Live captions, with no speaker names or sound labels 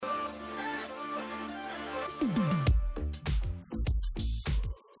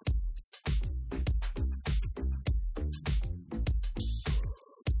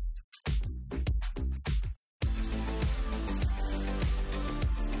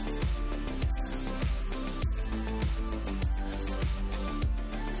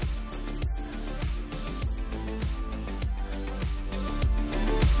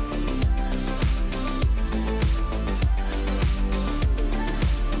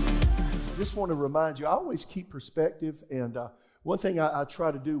just want to remind you, I always keep perspective. And one thing I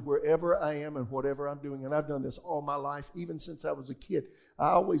try to do wherever I am and whatever I'm doing, and I've done this all my life, even since I was a kid, I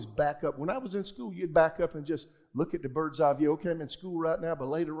always back up. When I was in school, you'd back up and just look at the bird's eye view. Okay, I'm in school right now, but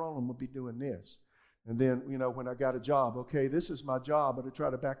later on I'm going to be doing this. And then, when I got a job, okay, this is my job, but I try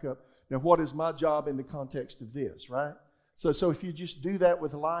to back up. Now, what is my job in the context of this, right? So if you just do that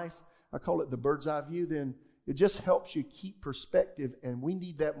with life, I call it the bird's eye view, then it just helps you keep perspective, and we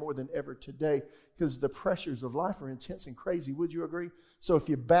need that more than ever today because the pressures of life are intense and crazy. Would you agree? So if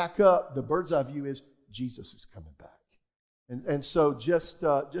you back up, the bird's eye view is Jesus is coming back. And so just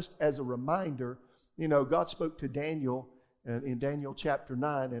as a reminder, God spoke to Daniel in Daniel chapter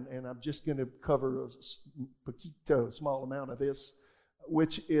 9, and I'm just going to cover a small amount of this,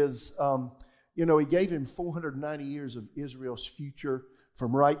 which is, he gave him 490 years of Israel's future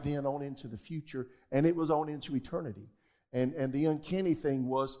from right then on into the future, and it was on into eternity. And the uncanny thing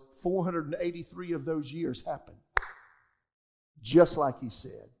was 483 of those years happened, just like he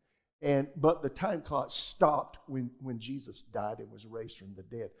said. But the time clock stopped when Jesus died and was raised from the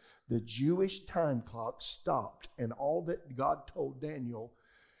dead. The Jewish time clock stopped, and all that God told Daniel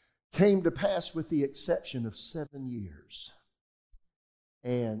came to pass with the exception of 7 years.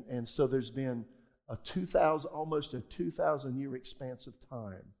 And so there's been almost a 2,000 year expanse of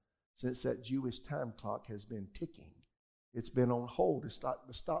time since that Jewish time clock has been ticking. It's been on hold. It's like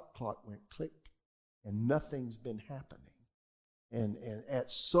the stop clock went click, and nothing's been happening. And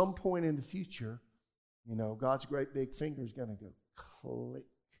at some point in the future, God's great big finger is going to go click,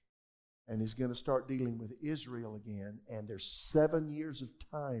 and he's going to start dealing with Israel again, and there's 7 years of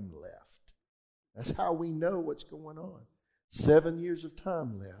time left. That's how we know what's going on. 7 years of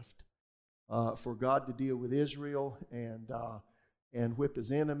time left for God to deal with Israel and whip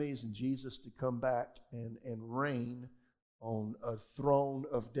his enemies, and Jesus to come back and reign on a throne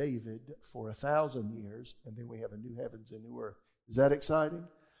of David for 1,000 years, and then we have a new heavens and new earth. Is that exciting?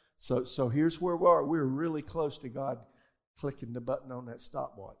 So here's where we are. We're really close to God clicking the button on that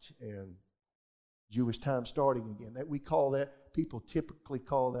stopwatch and Jewish time starting again. People typically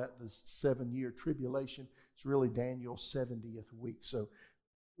call that the 7-year tribulation. It's really Daniel's 70th week. So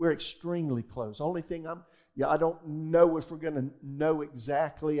we're extremely close. Only thing I don't know if we're going to know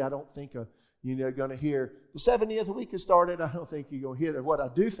exactly. I don't think you're going to hear the 70th week has started. I don't think you're going to hear that. What I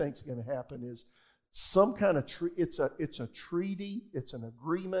do think is going to happen is some kind of it's a treaty, it's an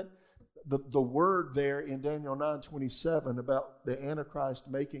agreement. The word there in Daniel 9:27 about the Antichrist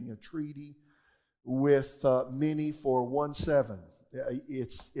making a treaty with many for 1/7.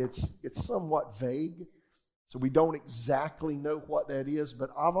 It's somewhat vague, so we don't exactly know what that is.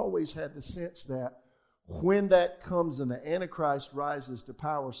 But I've always had the sense that when that comes and the Antichrist rises to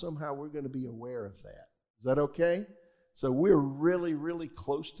power, somehow we're going to be aware of that. Is that okay? So we're really, really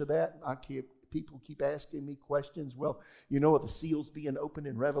close to that. People keep asking me questions. Well, the seals being opened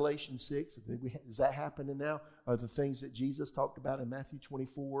in Revelation 6, is that happening now? Are the things that Jesus talked about in Matthew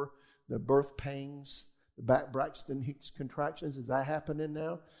 24, the birth pangs, the Braxton Hicks contractions, is that happening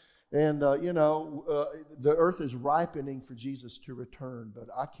now? And, the earth is ripening for Jesus to return, but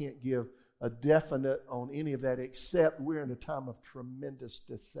I can't give a definite on any of that except we're in a time of tremendous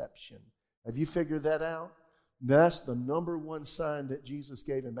deception. Have you figured that out? That's the number one sign that Jesus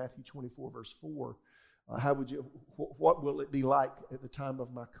gave in Matthew 24, verse 4. What will it be like at the time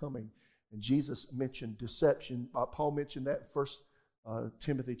of my coming? And Jesus mentioned deception. Paul mentioned that in 1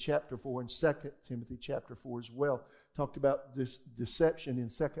 Timothy chapter 4 and 2 Timothy chapter 4 as well. Talked about this deception in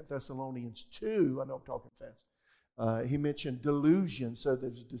 2 Thessalonians 2. I know I'm talking fast. He mentioned delusion. So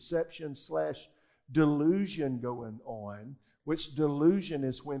there's deception / delusion going on, which delusion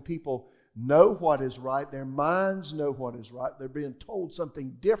is when people know what is right. Their minds know what is right. They're being told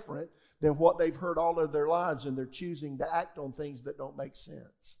something different than what they've heard all of their lives, and they're choosing to act on things that don't make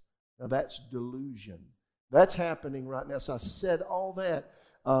sense. Now that's delusion. That's happening right now. So I said all that.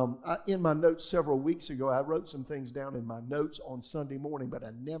 In my notes several weeks ago, I wrote some things down in my notes on Sunday morning, but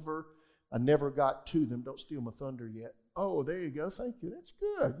I never got to them. Don't steal my thunder yet. Oh, there you go. Thank you. That's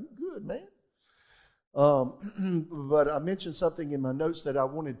good. You're good, man. But I mentioned something in my notes that I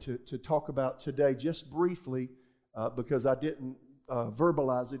wanted to talk about today just briefly because I didn't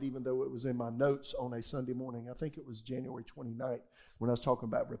verbalize it even though it was in my notes on a Sunday morning. I think it was January 29th when I was talking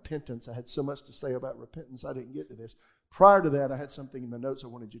about repentance. I had so much to say about repentance, I didn't get to this. Prior to that, I had something in my notes I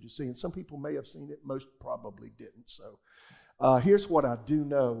wanted you to see, and some people may have seen it, most probably didn't. So here's what I do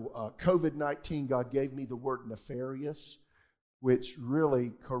know. COVID-19, God gave me the word nefarious, which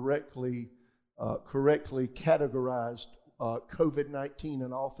really correctly categorized COVID-19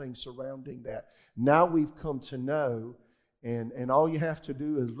 and all things surrounding that. Now we've come to know And all you have to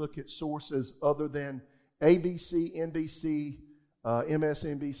do is look at sources other than ABC, NBC,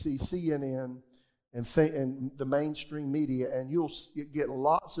 MSNBC, CNN, and the mainstream media, and you'll get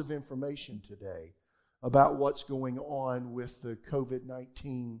lots of information today about what's going on with the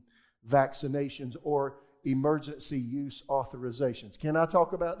COVID-19 vaccinations or emergency use authorizations. Can I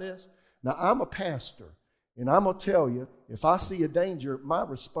talk about this? Now, I'm a pastor, and I'm going to tell you, if I see a danger, my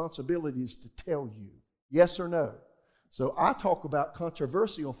responsibility is to tell you, yes or no. So I talk about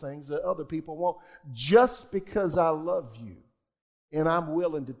controversial things that other people won't, just because I love you and I'm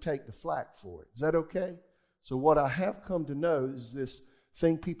willing to take the flack for it. Is that okay? So what I have come to know is this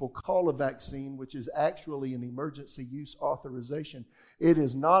thing people call a vaccine, which is actually an emergency use authorization. It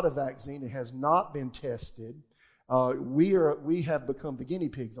is not a vaccine. It has not been tested. We have become the guinea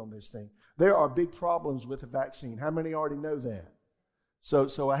pigs on this thing. There are big problems with the vaccine. How many already know that?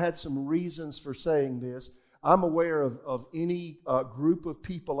 So I had some reasons for saying this. I'm aware of any group of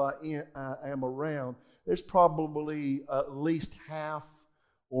people I am around. There's probably at least half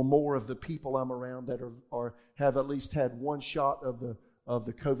or more of the people I'm around that have at least had one shot of the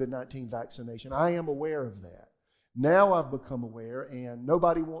COVID-19 vaccination. I am aware of that. Now I've become aware, and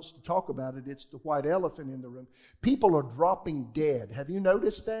nobody wants to talk about it. It's the white elephant in the room. People are dropping dead. Have you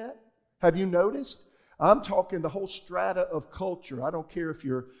noticed that? Have you noticed? I'm talking the whole strata of culture. I don't care.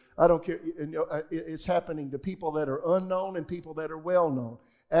 It's happening to people that are unknown and people that are well known.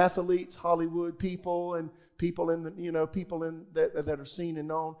 Athletes, Hollywood people, and people that are seen and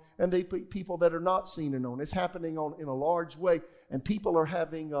known, and people that are not seen and known. It's happening in a large way, and people are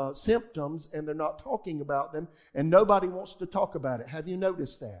having symptoms, and they're not talking about them, and nobody wants to talk about it. Have you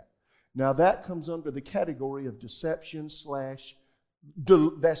noticed that? Now that comes under the category of deception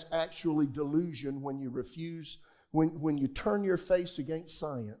that's actually delusion, when you refuse, when you turn your face against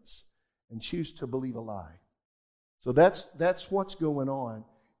science and choose to believe a lie. So that's what's going on.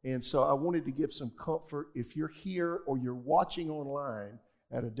 And so I wanted to give some comfort. If you're here or you're watching online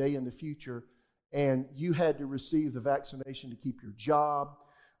at a day in the future and you had to receive the vaccination to keep your job,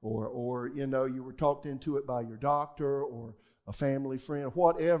 or you were talked into it by your doctor or a family friend or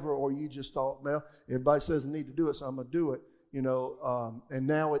whatever, or you just thought, well, everybody says I need to do it, so I'm going to do it. And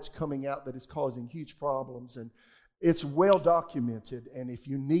now it's coming out that it's causing huge problems, and it's well documented. And if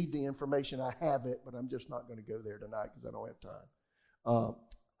you need the information, I have it, but I'm just not going to go there tonight because I don't have time.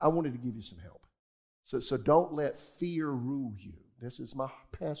 I wanted to give you some help. So don't let fear rule you. This is my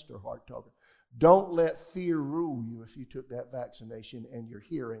pastor heart talking. Don't let fear rule you if you took that vaccination and you're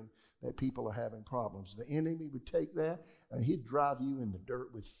hearing that people are having problems. The enemy would take that and he'd drive you in the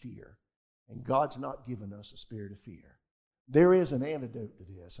dirt with fear. And God's not given us a spirit of fear. There is an antidote to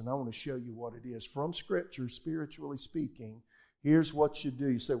this, and I want to show you what it is. From Scripture, spiritually speaking, here's what you do.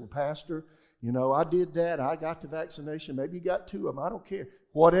 You say, well, Pastor, I did that. I got the vaccination. Maybe you got 2 of them. I don't care.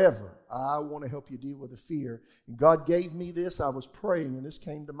 Whatever. I want to help you deal with the fear. And God gave me this. I was praying, and this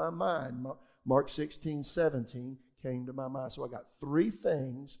came to my mind. Mark 16:17 came to my mind. So I got 3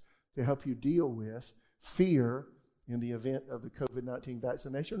 things to help you deal with fear in the event of the COVID-19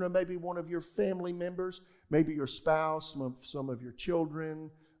 vaccination, or maybe one of your family members, maybe your spouse, some of your children,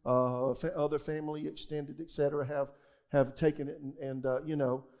 other family, extended, etc., have taken it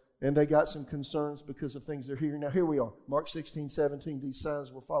and they got some concerns because of things they're hearing. Now here we are, Mark 16:17, these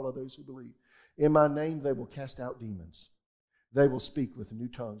signs will follow those who believe. In my name they will cast out demons. They will speak with new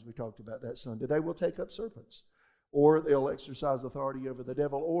tongues. We talked about that Sunday. They will take up serpents, or they'll exercise authority over the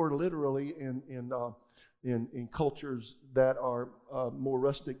devil, or literally in cultures that are more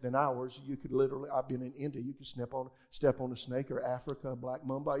rustic than ours, you could literally, I've been in India, you could step on a snake, or Africa, black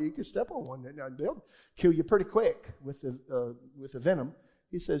mamba, you could step on one, and they'll kill you pretty quick with the venom.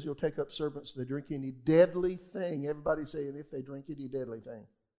 He says you'll take up serpents, they drink any deadly thing. Everybody's saying if they drink any deadly thing,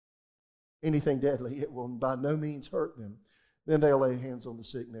 anything deadly, it will by no means hurt them. Then they'll lay hands on the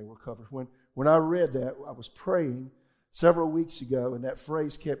sick and they will recover. When I read that, I was praying several weeks ago, and that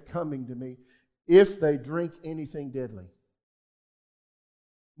phrase kept coming to me, if they drink anything deadly.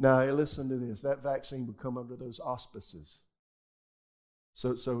 Now, listen to this. That vaccine would come under those auspices.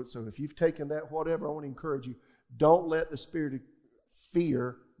 So if you've taken that, whatever, I want to encourage you, don't let the spirit of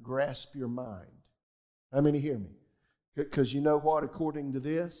fear grasp your mind. How many hear me? Because you know what, according to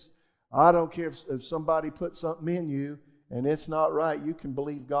this, I don't care if somebody puts something in you and it's not right, you can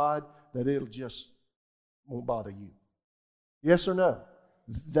believe God that it'll just won't bother you. Yes or no?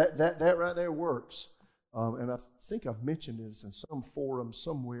 That right there works. And I think I've mentioned this in some forum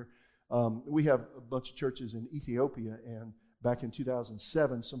somewhere. We have a bunch of churches in Ethiopia, and back in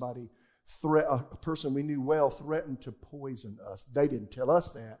 2007, a person we knew well threatened to poison us. They didn't tell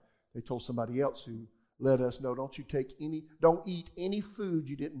us that. They told somebody else who let us know, don't eat any food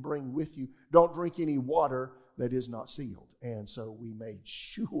you didn't bring with you. Don't drink any water that is not sealed. And so we made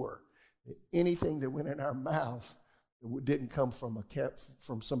sure that anything that went in our mouth didn't come from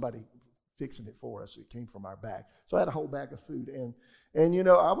somebody fixing it for us. It came from our bag. So I had a whole bag of food. And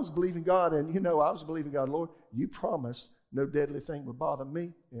I was believing God. And, I was believing God, Lord, you promised no deadly thing would bother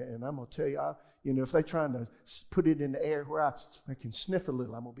me. And I'm going to tell you, if they're trying to put it in the air where I can sniff a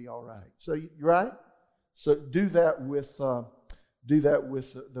little, I'm going to be all right. So, you right? So do that with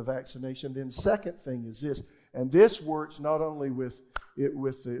the vaccination. Then the second thing is this, and this works not only with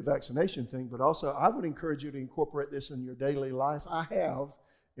the vaccination thing, but also I would encourage you to incorporate this in your daily life. I have,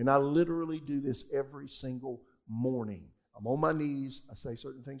 and I literally do this every single morning. I'm on my knees. I say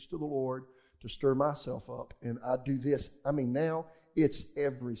certain things to the Lord to stir myself up, and I do this. Now it's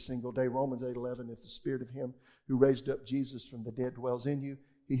every single day. Romans 8:11, if the spirit of him who raised up Jesus from the dead dwells in you,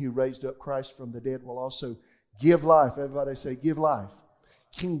 he who raised up Christ from the dead will also give life. Everybody say, give life.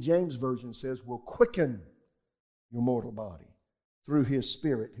 King James Version says, will quicken your mortal body through his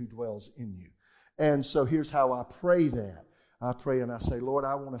spirit who dwells in you. And so here's how I pray that. I pray and I say, Lord,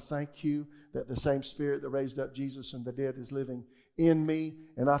 I want to thank you that the same spirit that raised up Jesus from the dead is living in me.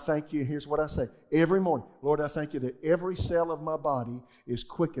 And I thank you. Here's what I say every morning. Lord, I thank you that every cell of my body is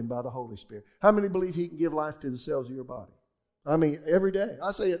quickened by the Holy Spirit. How many believe he can give life to the cells of your body? Every day.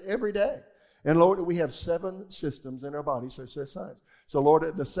 I say it every day. And Lord, we have 7 systems in our body, so says science. So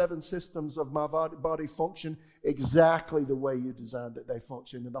Lord, the 7 systems of my body function exactly the way you designed that they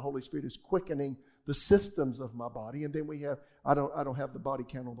function. And the Holy Spirit is quickening the systems of my body. And then we have, I don't have the body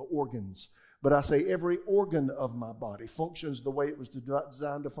count on the organs, but I say every organ of my body functions the way it was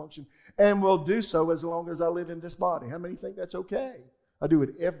designed to function and will do so as long as I live in this body. How many think that's okay? I do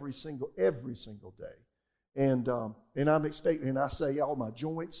it every single day. And I'm expecting, and I say all my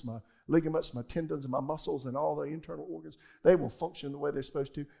joints, my ligaments, my tendons, my muscles, and all the internal organs, they will function the way they're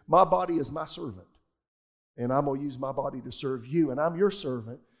supposed to. My body is my servant, and I'm going to use my body to serve you, and I'm your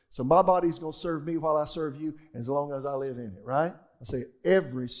servant, so my body's going to serve me while I serve you as long as I live in it, right? I say it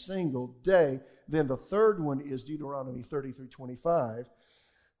every single day. Then the third one is Deuteronomy 30:25,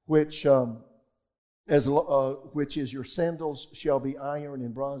 which is your sandals shall be iron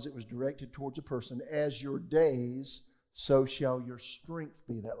and bronze. It was directed towards a person. As your days, so shall your strength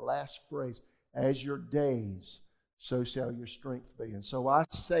be. That last phrase, as your days, so shall your strength be. And so I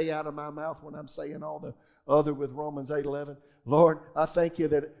say out of my mouth when I'm saying all the other with Romans 8:11, Lord, I thank you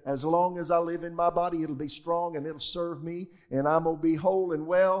that as long as I live in my body, it'll be strong and it'll serve me, and I'm going to be whole and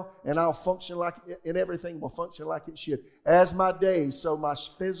well, and I'll function like, and everything will function like it should. As my days, so my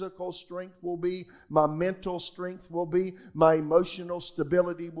physical strength will be, my mental strength will be, my emotional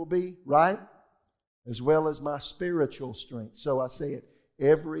stability will be, right? As well as my spiritual strength. So I say it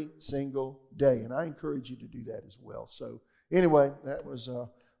every single day, and I encourage you to do that as well. So anyway, that was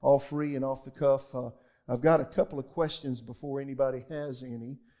all free and off the cuff. I've got a couple of questions before anybody has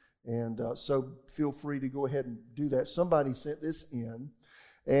any, and so feel free to go ahead and do that. Somebody sent this in,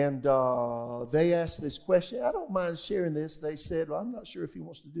 and they asked this question. I don't mind sharing this. They said, well, I'm not sure if he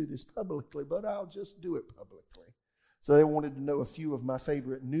wants to do this publicly, but I'll just do it publicly. So they wanted to know a few of my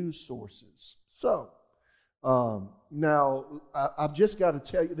favorite news sources. So now I've just got to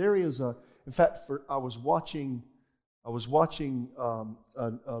tell you, there is in fact, I was watching a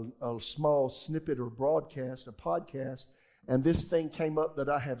small snippet or broadcast, a podcast, and this thing came up that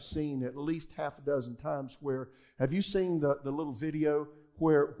I have seen at least half a dozen times. Where have you seen the little video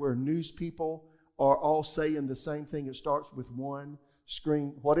where news people are all saying the same thing? It starts with one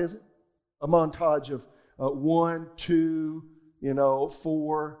screen. What is it? A montage of 1, 2,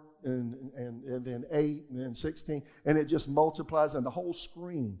 4. And then 8 and then 16, and it just multiplies, and the whole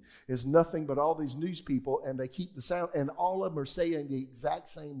screen is nothing but all these news people, and they keep the sound, and all of them are saying the exact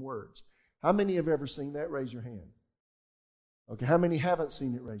same words. How many have ever seen that? Raise your hand. Okay, how many haven't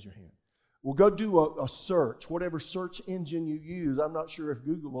seen it? Raise your hand. Well, go do a search, whatever search engine you use. I'm not sure if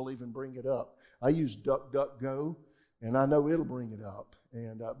Google will even bring it up. I use DuckDuckGo, and I know it'll bring it up.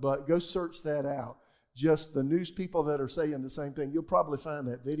 But go search that out. Just the news people that are saying the same thing. You'll probably find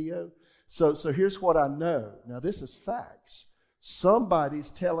that video. So here's what I know. Now, this is facts.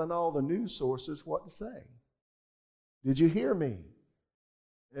 Somebody's telling all the news sources what to say. Did you hear me?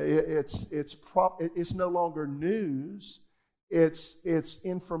 It's no longer news. It's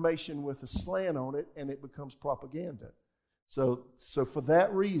information with a slant on it, and it becomes propaganda. So for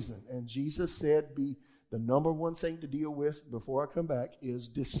that reason, and Jesus said, the number one thing to deal with before I come back is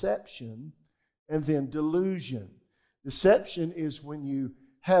deception. And then delusion. Deception is when you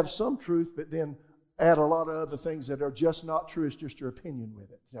have some truth, but then add a lot of other things that are just not true. It's just your opinion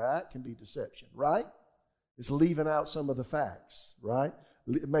with it. That can be deception, right? It's leaving out some of the facts, right?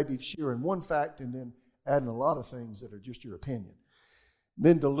 Maybe sharing one fact and then adding a lot of things that are just your opinion.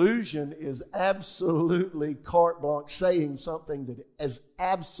 Then delusion is absolutely carte blanche, saying something that is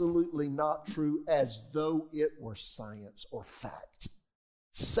absolutely not true as though it were science or fact.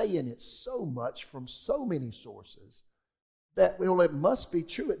 Saying it so much from so many sources that, well, it must be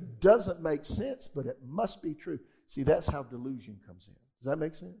true. It doesn't make sense, but it must be true. See, that's how delusion comes in. Does that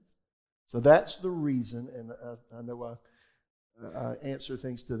make sense? So that's the reason, and I know I answer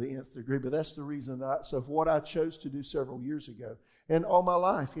things to the nth degree, but that's the reason so what I chose to do several years ago. And all my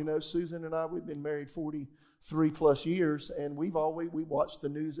life, Susan and I, we've been married 43 plus years, and we watch the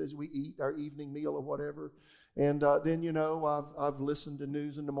news as we eat our evening meal or whatever. And then, I've listened to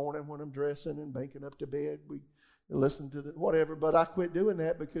news in the morning when I'm dressing and banking up to bed. We listen to whatever, but I quit doing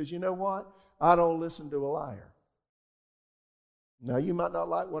that because you know what? I don't listen to a liar. Now, you might not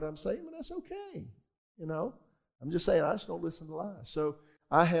like what I'm saying, but that's okay. I'm just saying I just don't listen to lies. So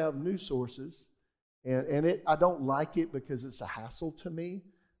I have news sources, and I don't like it because it's a hassle to me,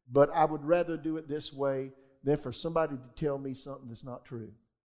 but I would rather do it this way than for somebody to tell me something that's not true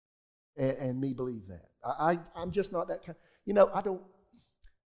and me believe that. I'm just not that kind.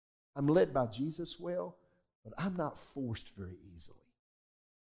 I'm led by Jesus well, but I'm not forced very easily.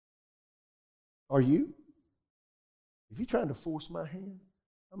 Are you? If you're trying to force my hand,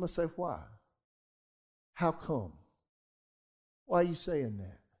 I'm going to say, why? How come? Why are you saying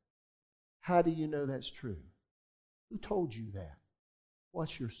that? How do you know that's true? Who told you that?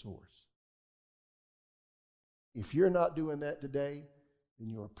 What's your source? If you're not doing that today,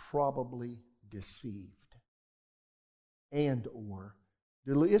 then you're probably deceived.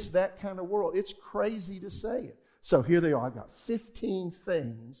 It's that kind of world. It's crazy to say it. So here they are. I got 15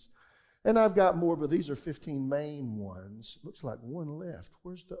 things, and I've got more, but these are 15 main ones. Looks like one left.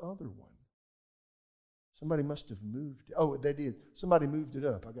 Where's the other one? Somebody must have moved. Oh, they did. Somebody moved it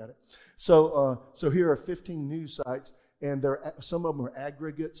up. I got it. So here are 15 news sites, and some of them are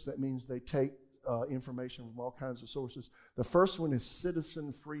aggregates. That means they take information from all kinds of sources. The first one is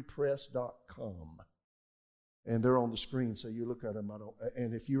citizenfreepress.com. And they're on the screen, so you look at them.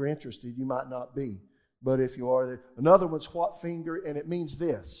 And if you're interested, you might not be. But if you are, another one's What Finger, and it means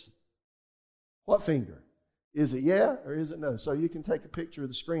this. What finger? Is it yeah or is it no? So you can take a picture of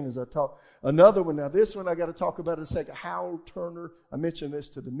the screen as I talk. Another one, now this one I got to talk about in a second. Hal Turner, I mentioned this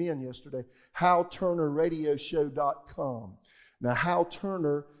to the men yesterday. HalTurnerRadioshow.com. Now Hal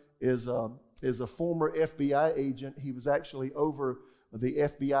Turner is a former FBI agent. He was actually over the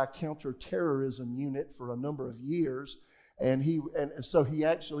FBI counterterrorism unit for a number of years. And so he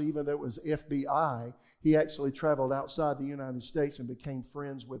actually, even though it was FBI, he actually traveled outside the United States and became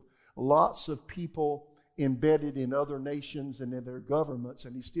friends with lots of people embedded in other nations and in their governments,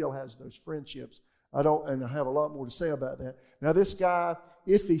 and he still has those friendships. I have a lot more to say about that. Now, this guy,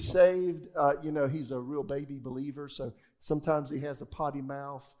 if he's saved, he's a real baby believer, so sometimes he has a potty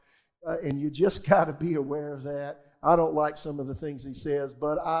mouth, and you just got to be aware of that. I don't like some of the things he says,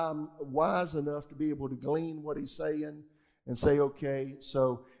 but I'm wise enough to be able to glean what he's saying and say, okay.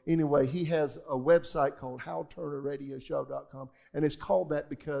 So anyway, he has a website called HalTurnerRadioshow.com, and it's called that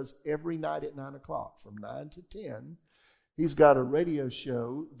because every night at 9 o'clock, from 9 to 10, he's got a radio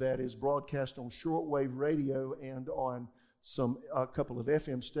show that is broadcast on shortwave radio and on a couple of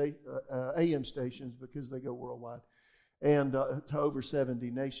AM stations because they go worldwide, and to over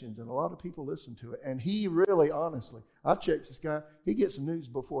 70 nations, and a lot of people listen to it. And he really, honestly, I've checked this guy, he gets news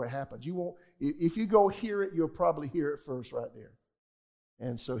before it happens. If you go hear it, you'll probably hear it first right there.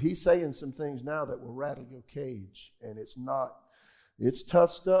 And so he's saying some things now that will rattle your cage, and it's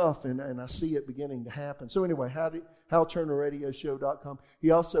tough stuff, and I see it beginning to happen. So anyway, HalTurnerRadioshow.com.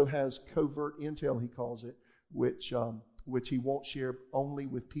 He also has covert intel, he calls it, which he won't share only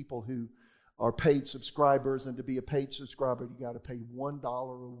with people who are paid subscribers, and to be a paid subscriber, you got to pay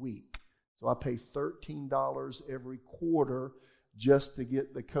 $1 a week. So I pay $13 every quarter just to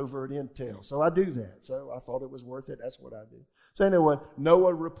get the covert intel. So I do that. So I thought it was worth it. That's what I do. So anyway,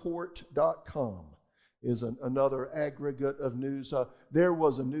 NOAAreport.com is another aggregate of news. There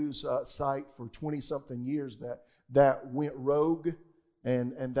was a news site for 20-something years that went rogue,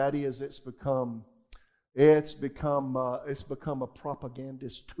 and that is it's become a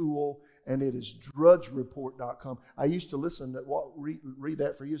propagandist tool. And it is drudgereport.com. I used to listen to read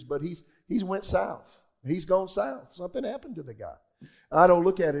that for years, but he's went south. He's gone south. Something happened to the guy. I don't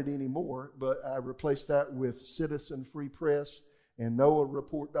look at it anymore, but I replaced that with Citizen Free Press and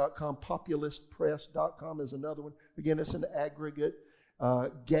NOAAreport.com. Populistpress.com is another one. Again, it's an aggregate.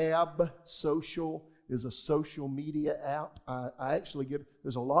 Gab Social is a social media app. I actually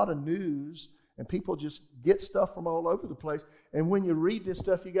there's a lot of news and people just get stuff from all over the place. And when you read this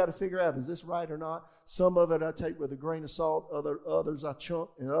stuff, you got to figure out, is this right or not? Some of it I take with a grain of salt. Others I chunk,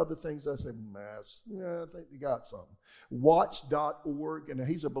 and other things I say, yeah, I think you got something. Watch.org, and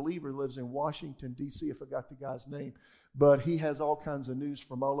he's a believer, lives in Washington, D.C., I forgot the guy's name. But he has all kinds of news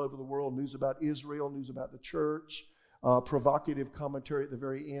from all over the world, news about Israel, news about the church, provocative commentary at the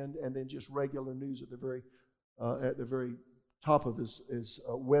very end, and then just regular news at the very top of his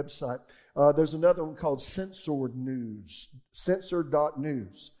website. There's another one called Censored News,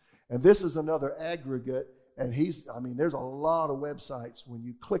 censored.news. And this is another aggregate, and there's a lot of websites. When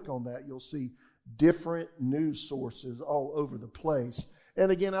you click on that, you'll see different news sources all over the place.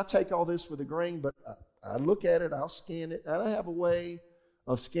 And again, I take all this with a grain, but I look at it, I'll scan it, and I have a way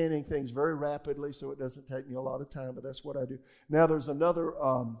of scanning things very rapidly so it doesn't take me a lot of time, but that's what I do. Now, there's another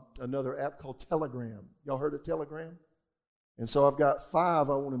app called Telegram. Y'all heard of Telegram? And so I've got 5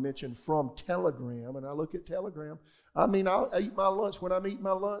 I want to mention from Telegram, and I look at Telegram. I'll eat my lunch. When I'm eating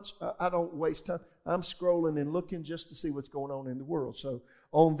my lunch, I don't waste time. I'm scrolling and looking just to see what's going on in the world. So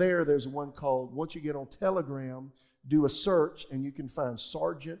on there's one called, once you get on Telegram, do a search, and you can find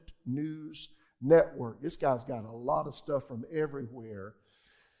Sergeant News Network. This guy's got a lot of stuff from everywhere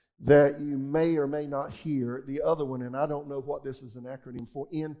that you may or may not hear. The other one, and I don't know what this is an acronym for,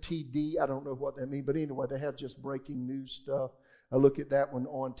 NTD, I don't know what that means, but anyway, they have just breaking news stuff. I look at that one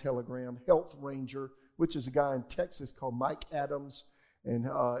on Telegram. Health Ranger, which is a guy in Texas called Mike Adams, and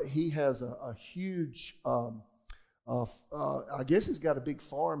he has a huge, I guess he's got a big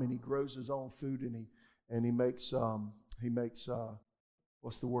farm, and he grows his own food, and he makes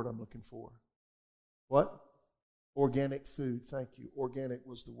what's the word I'm looking for? What? Organic food, thank you. Organic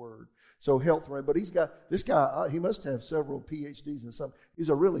was the word. So health, but he's got, this guy, he must have several PhDs and something. He's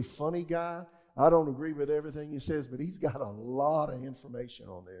a really funny guy. I don't agree with everything he says, but he's got a lot of information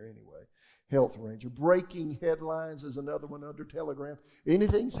on there anyway. Health Ranger. Breaking Headlines is another one under Telegram.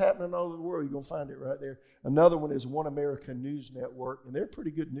 Anything's happening all over the world, you're going to find it right there. Another one is One America News Network, and they're a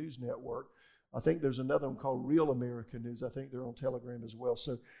pretty good news network. I think there's another one called Real America News. I think they're on Telegram as well.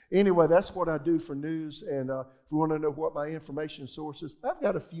 So anyway, that's what I do for news. And if you want to know what my information source is, I've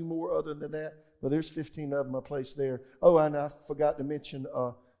got a few more other than that, but there's 15 of them I placed there. Oh, and I forgot to mention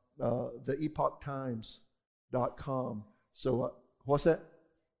the epochtimes.com. So what's that?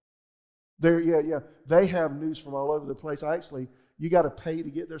 Yeah. They have news from all over the place. You got to pay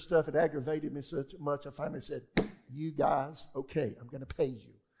to get their stuff. It aggravated me so much. I finally said, you guys, okay, I'm going to pay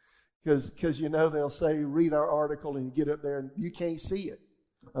you. Because they'll say, read our article, and you get up there and you can't see it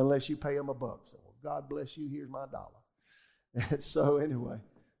unless you pay them $1. So, well, God bless you, here's my $1. And so anyway,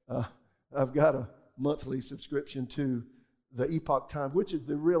 I've got a monthly subscription to the Epoch Times, which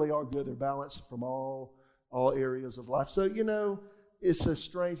they really are good. They're balanced from all areas of life. So, it's a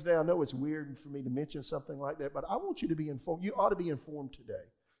strange day. I know it's weird for me to mention something like that, but I want you to be informed. You ought to be informed today.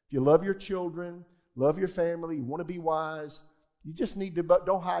 If you love your children, love your family, you want to be wise, you just need to,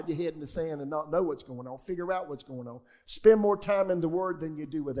 don't hide your head in the sand and not know what's going on. Figure out what's going on. Spend more time in the Word than you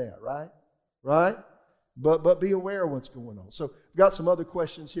do with that, right? Right? But be aware of what's going on. So I've got some other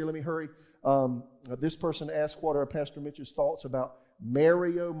questions here. Let me hurry. This person asked, what are Pastor Mitch's thoughts about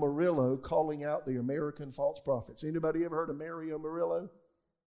Mario Murillo calling out the American false prophets? Anybody ever heard of Mario Murillo?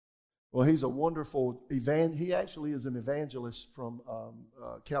 Well, he's a wonderful he actually is an evangelist from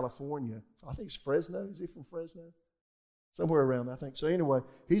California. I think it's Fresno. Is he from Fresno? Somewhere around, I think. So anyway,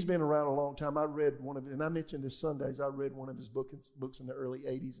 he's been around a long time. I read one of, and I mentioned this Sundays, I read one of his books in the early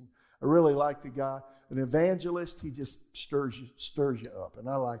 80s, and I really like the guy. An evangelist, he just stirs you up, and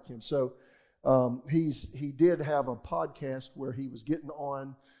I like him. So he did have a podcast where he was getting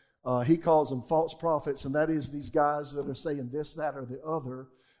on, he calls them false prophets, and that is these guys that are saying this, that, or the other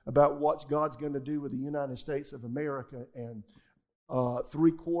about what God's going to do with the United States of America, and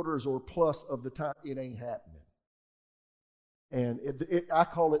 3/4 or plus of the time, it ain't happening. And I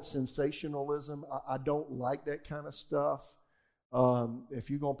call it sensationalism. I don't like that kind of stuff. If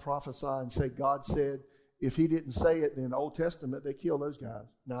you're going to prophesy and say God said, if he didn't say it, then the Old Testament, they kill those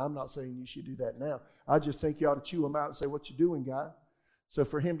guys. Now, I'm not saying you should do that now. I just think you ought to chew them out and say, what you doing, guy? So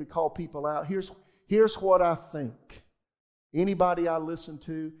for him to call people out, here's what I think. Anybody I listen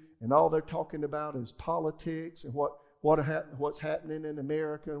to, and all they're talking about is politics and what's happening in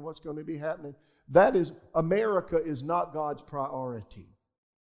America and what's going to be happening. America is not God's priority.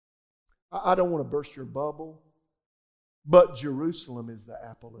 I don't want to burst your bubble, but Jerusalem is the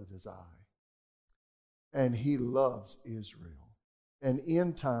apple of his eye. And he loves Israel. And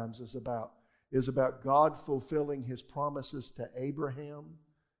end times is about God fulfilling his promises to Abraham,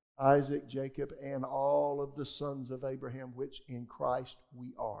 Isaac, Jacob, and all of the sons of Abraham, which in Christ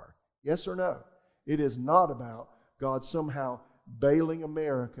we are. Yes or no? It is not about God somehow bailing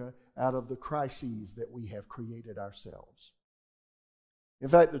America out of the crises that we have created ourselves. In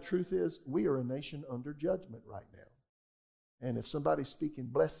fact, the truth is, we are a nation under judgment right now. And if somebody's speaking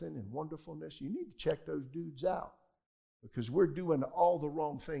blessing and wonderfulness, you need to check those dudes out, because we're doing all the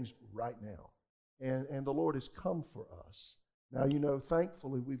wrong things right now. And the Lord has come for us. Now, you know,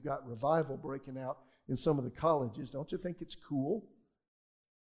 thankfully, we've got revival breaking out in some of the colleges. Don't you think it's cool?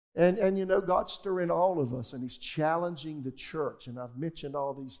 And you know, God's stirring all of us, and He's challenging the church. And I've mentioned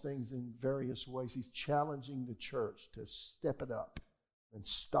all these things in various ways. He's challenging the church to step it up and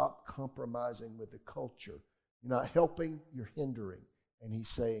stop compromising with the culture. You're not helping, you're hindering. And He's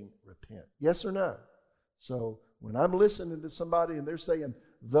saying, repent. Yes or no? So when I'm listening to somebody and they're saying,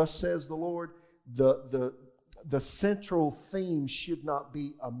 thus says the Lord, the central theme should not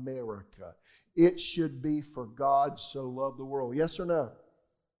be America. It should be for God so loved the world. Yes or no?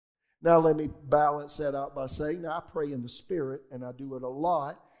 Now let me balance that out by saying, now I pray in the Spirit, and I do it a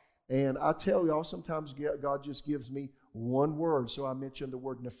lot. And I tell y'all, sometimes God just gives me one word. So I mentioned the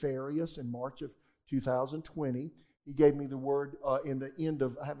word nefarious in March of 2020. He gave me the word in the end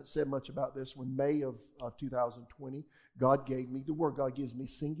of, I haven't said much about this one, May of 2020. God gave me the word. God gives me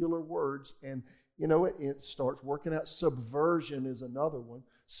singular words, and you know, it starts working out. Subversion is another one.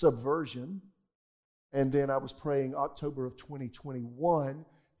 Subversion. And then I was praying October of 2021.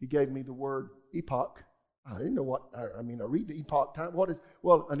 He gave me the word epoch. I didn't know what, I read the epoch time. What is,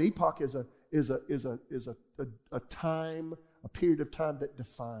 well, an epoch is a time, a period of time that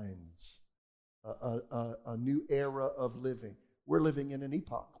defines a new era of living. We're living in an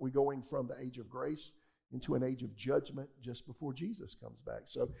epoch. We're going from the age of grace into an age of judgment just before Jesus comes back.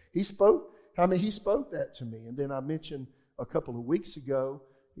 So he spoke that to me. And then I mentioned a couple of weeks ago,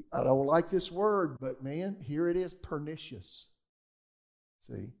 I don't like this word, but man, here it is, pernicious.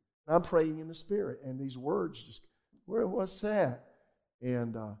 See, I'm praying in the Spirit, and these words just, what's that?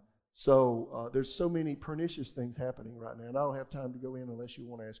 And so there's so many pernicious things happening right now, and I don't have time to go in unless you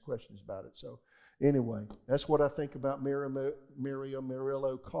want to ask questions about it. So anyway, that's what I think about Mario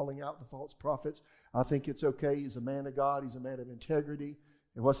Murillo calling out the false prophets. I think it's okay. He's a man of God. He's a man of integrity.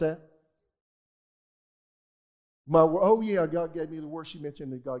 And what's that? God gave me the word. She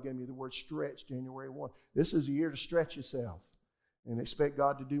mentioned that God gave me the word stretch, January 1. This is a year to stretch yourself and expect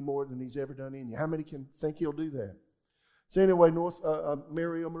God to do more than He's ever done in you. How many can think He'll do that? So anyway,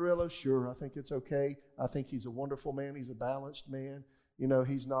 Mario Murillo, sure, I think it's okay. I think he's a wonderful man. He's a balanced man. You know,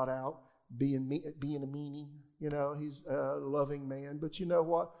 he's not out being a meanie. You know, he's a loving man. But you know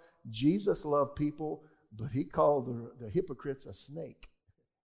what? Jesus loved people, but He called the hypocrites a snake.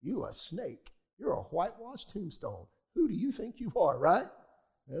 You a snake. You're a whitewashed tombstone. Who do you think you are, right?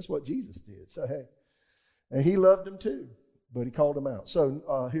 That's what Jesus did. So, hey. And He loved them too, but He called them out.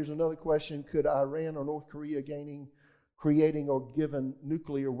 So here's another question. Could Iran or North Korea creating or given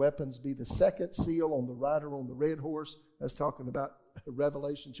nuclear weapons be the second seal on the rider on the red horse? That's talking about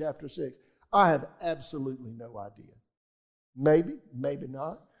Revelation chapter 6. I have absolutely no idea. Maybe, maybe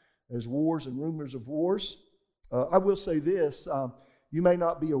not. There's wars and rumors of wars. I will say this. You may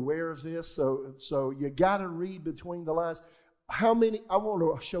not be aware of this, so you got to read between the lines. How many, I want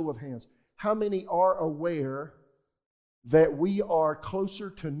a show of hands, how many are aware that we are closer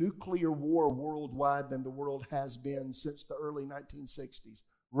to nuclear war worldwide than the world has been since the early 1960s?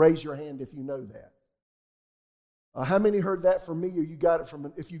 Raise your hand if you know that. How many heard that from me, or you got it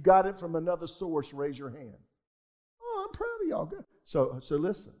from, if you got it from another source, raise your hand. Oh, I'm proud of y'all. Good. So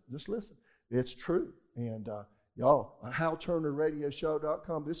listen, just listen. It's true. And y'all,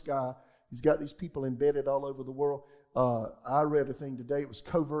 HalTurnerRadioShow.com, this guy, he's got these people embedded all over the world. I read a thing today, it was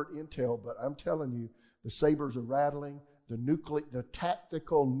covert intel, but I'm telling you, the sabers are rattling. The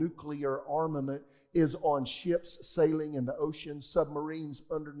tactical nuclear armament is on ships sailing in the ocean, submarines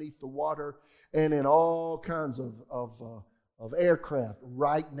underneath the water, and in all kinds of aircraft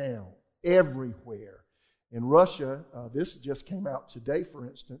right now, everywhere. In Russia, this just came out today, for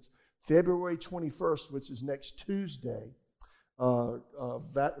instance, February 21st, which is next Tuesday,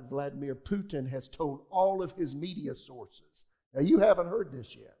 Vladimir Putin has told all of his media sources. Now, you haven't heard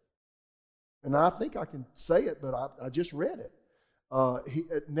this yet. And I think I can say it, but I just read it.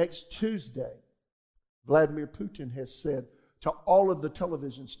 Next Tuesday, Vladimir Putin has said to all of the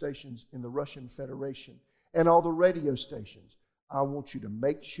television stations in the Russian Federation and all the radio stations, I want you to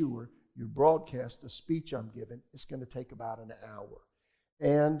make sure you broadcast the speech I'm giving. It's going to take about an hour.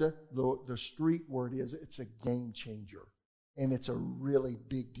 And the street word is it's a game changer. And it's a really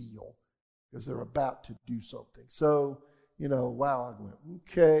big deal because they're about to do something. So, you know, wow, I went,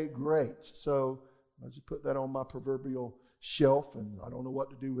 okay, great. So I just put that on my proverbial shelf, and I don't know what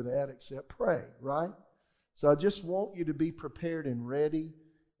to do with that except pray, right? So I just want you to be prepared and ready,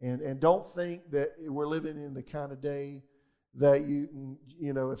 and don't think that we're living in the kind of day that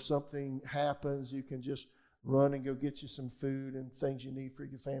if something happens, you can just run and go get you some food and things you need for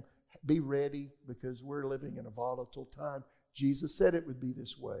your family. Be ready, because we're living in a volatile time. Jesus said it would be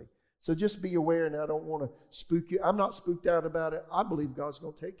this way. So just be aware, and I don't want to spook you. I'm not spooked out about it. I believe God's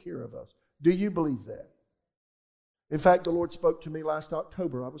going to take care of us. Do you believe that? In fact, the Lord spoke to me last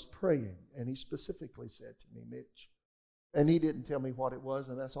October. I was praying, and He specifically said to me, Mitch, and He didn't tell me what it was,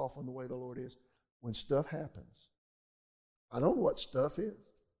 and that's often the way the Lord is. When stuff happens, I don't know what stuff is,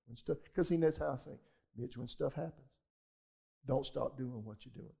 because He knows how I think. Mitch, when stuff happens, don't stop doing what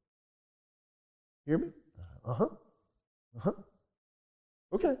you're doing. Hear me?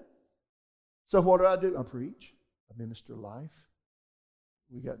 Okay. So what do? I preach. I minister life.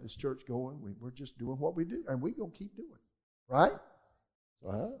 We got this church going. We're just doing what we do, and we're going to keep doing it. Right?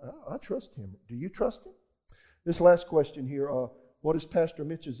 So I trust Him. Do you trust Him? This last question here. What is Pastor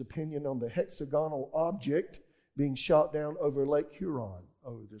Mitch's opinion on the hexagonal object being shot down over Lake Huron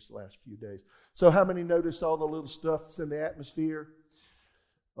over this last few days? So how many noticed all the little stuff that's in the atmosphere?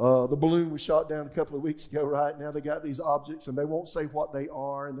 The balloon was shot down a couple of weeks ago, right? Now they got these objects, and they won't say what they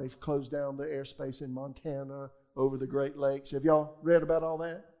are, and they've closed down the airspace in Montana over the Great Lakes. Have y'all read about all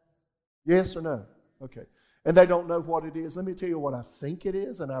that? Yes or no? Okay. And they don't know what it is. Let me tell you what I think it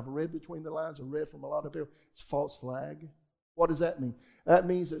is, and I've read between the lines. I've read from a lot of people. It's a false flag. What does that mean? That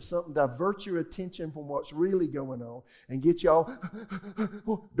means that something diverts your attention from what's really going on and get y'all,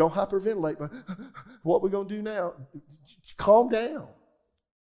 don't hyperventilate, but what we're going to do now, calm down.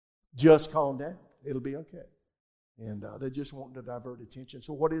 Just calm down. It'll be okay. And they're just wanting to divert attention.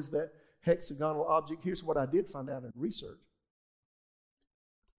 So what is that hexagonal object? Here's what I did find out in research.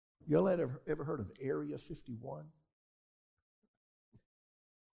 Y'all ever heard of Area 51?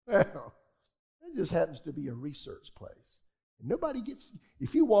 Well, it just happens to be a research place. And nobody gets,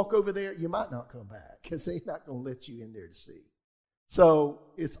 if you walk over there, you might not come back because they're not going to let you in there to see. So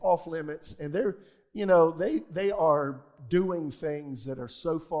it's off limits, and they are doing things that are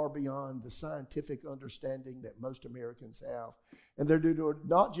so far beyond the scientific understanding that most Americans have. And they're doing it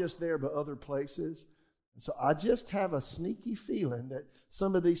not just there, but other places. So I just have a sneaky feeling that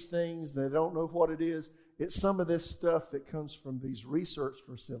some of these things, they don't know what it is. It's some of this stuff that comes from these research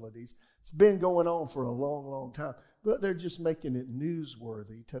facilities. It's been going on for a long, long time. But they're just making it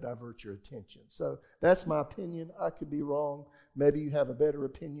newsworthy to divert your attention. So that's my opinion. I could be wrong. Maybe you have a better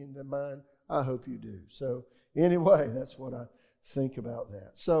opinion than mine. I hope you do. So anyway, that's what I think about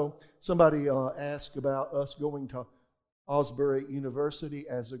that. So somebody asked about us going to Osbury University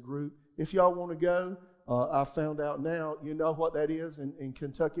as a group. If y'all want to go, I found out now, you know what that is in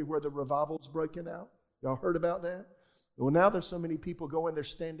Kentucky where the revival's breaking out? Y'all heard about that? Well, now there's so many people going, they're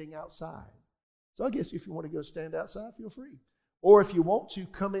standing outside. So I guess if you want to go stand outside, feel free. Or if you want to,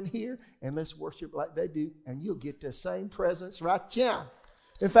 come in here and let's worship like they do, and you'll get the same presence right here.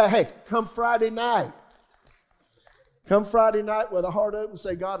 In fact, hey, come Friday night. Come Friday night with a heart open and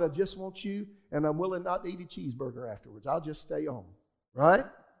say, God, I just want you, and I'm willing not to eat a cheeseburger afterwards. I'll just stay home, right?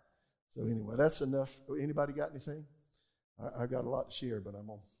 So anyway, that's enough. Anybody got anything? I got a lot to share, but I'm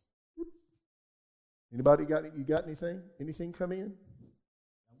on. Anybody got anything? Anything come in?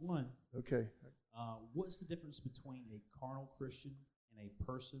 One. Okay. What's the difference between a carnal Christian and a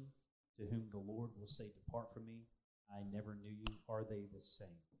person to whom the Lord will say, depart from me, I never knew you? Are they the same?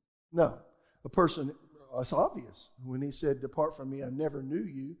 No. A person, it's obvious. When he said, depart from me, I never knew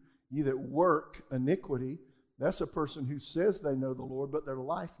you, you that work iniquity, that's a person who says they know the Lord, but their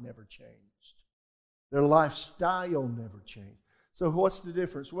life never changed. Their lifestyle never changed. So what's the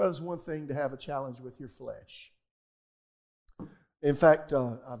difference? Well, it's one thing to have a challenge with your flesh. In fact,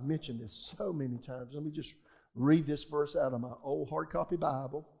 I've mentioned this so many times. Let me just read this verse out of my old hard copy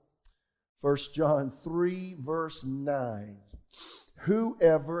Bible. 1 John 3, verse 9.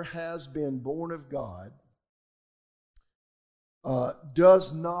 Whoever has been born of God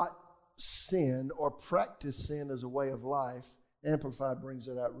does not sin or practice sin as a way of life. Amplified brings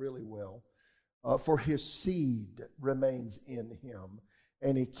it out really well. For his seed remains in him,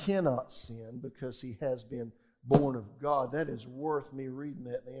 and he cannot sin because he has been born of God. That is worth me reading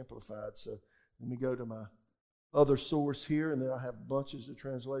that in the Amplified. So let me go to my other source here, and then I have bunches of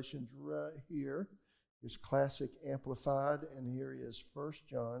translations right here. Here's Classic Amplified, and here is 1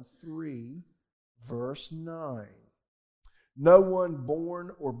 John 3, verse 9. No one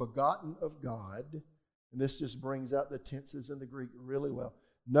born or begotten of God, and this just brings out the tenses in the Greek really well.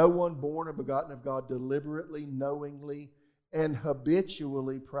 No one born or begotten of God deliberately, knowingly, and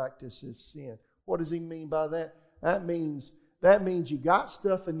habitually practices sin. What does he mean by that? That means you got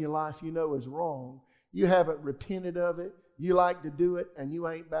stuff in your life you know is wrong. You haven't repented of it. You like to do it, and you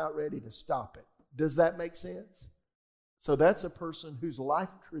ain't about ready to stop it. Does that make sense? So that's a person whose life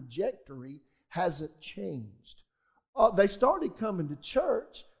trajectory hasn't changed. They started coming to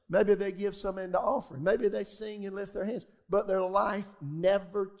church. Maybe they give some into offering. Maybe they sing and lift their hands. But their life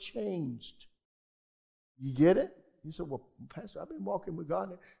never changed. You get it? You said, well, Pastor, I've been walking with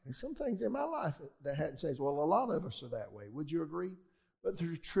God, and some things in my life that hadn't changed. Well, a lot of us are that way. Would you agree? But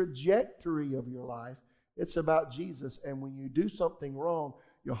the trajectory of your life, it's about Jesus. And when you do something wrong,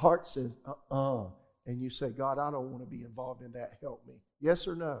 your heart says, and you say, God, I don't want to be involved in that. Help me. Yes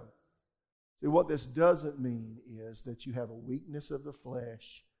or no? See, what this doesn't mean is that you have a weakness of the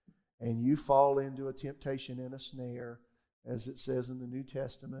flesh and you fall into a temptation and a snare, as it says in the New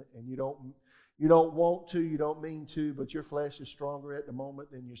Testament, and you don't want to, you don't mean to, but your flesh is stronger at the moment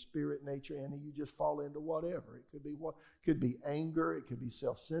than your spirit nature, and you just fall into whatever. It could be anger, it could be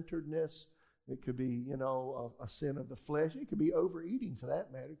self-centeredness, it could be, a sin of the flesh. It could be overeating, for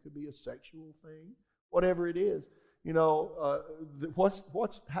that matter. It could be a sexual thing, whatever it is. How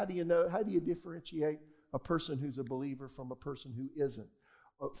do you know? How do you differentiate a person who's a believer from a person who isn't?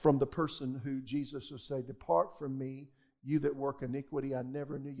 From the person who Jesus will say, "Depart from me, you that work iniquity, I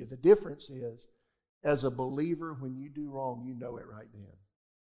never knew you." The difference is, as a believer, when you do wrong, you know it right then.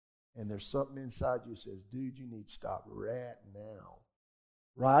 And there's something inside you that says, dude, you need to stop right now.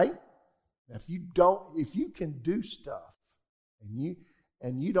 Right? Now, if you can do stuff and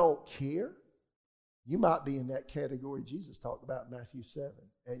you don't care, you might be in that category Jesus talked about in Matthew 7.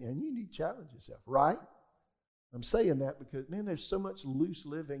 And you need to challenge yourself, right? I'm saying that because, man, there's so much loose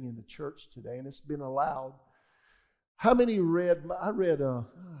living in the church today, and it's been allowed. How many I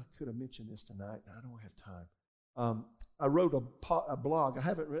could have mentioned this tonight. I don't have time. I wrote a blog. I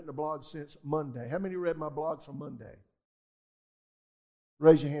haven't written a blog since Monday. How many read my blog from Monday?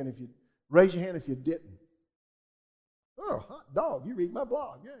 Raise your hand if you didn't. Oh, hot dog, you read my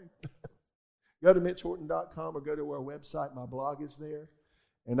blog. Yay. Go to mitchhorton.com or go to our website. My blog is there.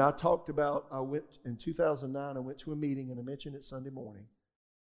 And I talked about, in 2009, I went to a meeting, and I mentioned it Sunday morning.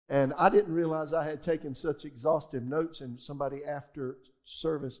 And I didn't realize I had taken such exhaustive notes, and somebody after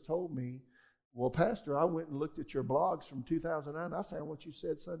service told me, well, Pastor, I went and looked at your blogs from 2009. I found what you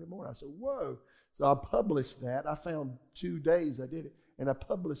said Sunday morning. I said, whoa. So I published that. I found 2 days I did it, and I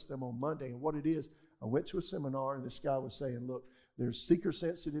published them on Monday. And what it is, I went to a seminar, and this guy was saying, look, there's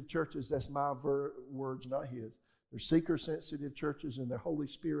seeker-sensitive churches. That's my words, not his. There's seeker-sensitive churches, and they're Holy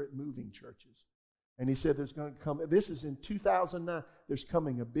Spirit-moving churches. And he said there's going to come, this is in 2009, there's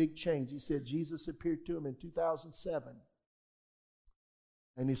coming a big change. He said Jesus appeared to him in 2007.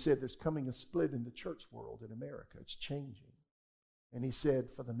 And he said there's coming a split in the church world in America. It's changing. And he said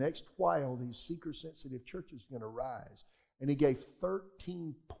for the next while, these seeker-sensitive churches are going to rise. And he gave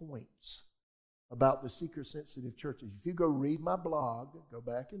 13 points about the seeker-sensitive churches. If you go read my blog, go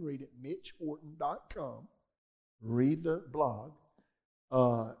back and read it, mitchhorton.com. Read the blog.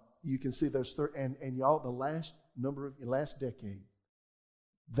 You can see those and y'all, the last decade,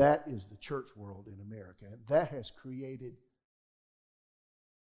 that is the church world in America. And that has created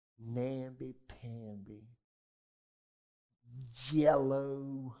namby-pamby,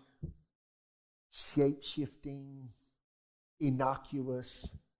 yellow, shape-shifting,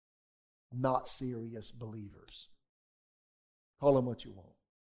 innocuous, not serious believers. Call them what you want.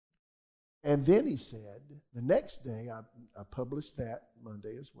 And then he said, the next day, I published that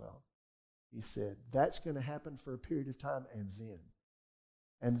Monday as well. He said, that's going to happen for a period of time, and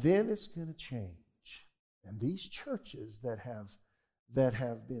then it's going to change. And these churches that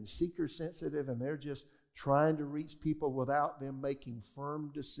have been seeker-sensitive, and they're just trying to reach people without them making firm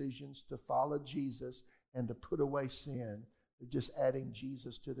decisions to follow Jesus and to put away sin, they're just adding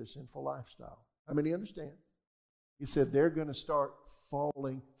Jesus to their sinful lifestyle. I mean, you understand? He said they're going to start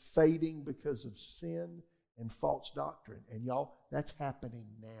fading because of sin and false doctrine. And y'all, that's happening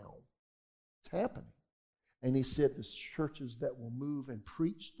now. It's happening. And he said the churches that will move and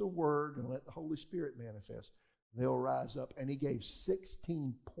preach the word and let the Holy Spirit manifest, they'll rise up. And he gave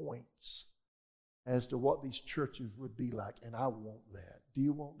 16 points as to what these churches would be like. And I want that. Do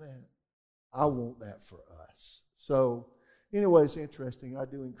you want that? I want that for us. So anyway, it's interesting. I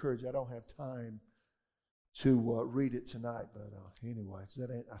do encourage you. I don't have time to read it tonight, but anyway,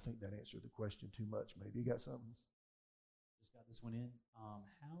 I think that answered the question too much. Maybe you got something? Just got this one in.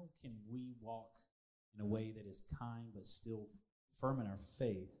 How can we walk in a way that is kind but still firm in our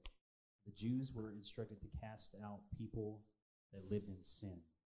faith? The Jews were instructed to cast out people that lived in sin.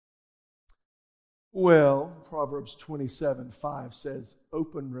 Well, Proverbs 27:5 says,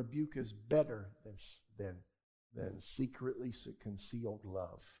 open rebuke is better than than secretly concealed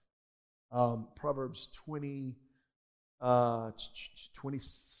love. Proverbs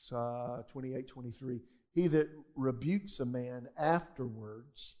 28, 23. He that rebukes a man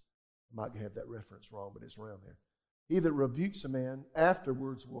afterwards, I might have that reference wrong, but it's around there. He that rebukes a man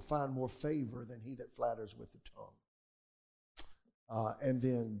afterwards will find more favor than he that flatters with the tongue. And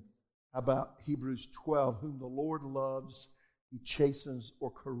then, how about Hebrews 12? Whom the Lord loves, he chastens or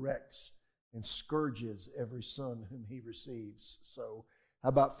corrects and scourges every son whom he receives. So, how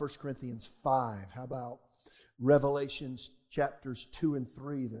about 1 Corinthians 5? How about Revelations chapters 2 and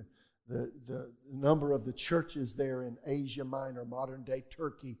 3? The number of the churches there in Asia Minor, modern-day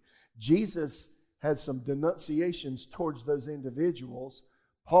Turkey. Jesus had some denunciations towards those individuals.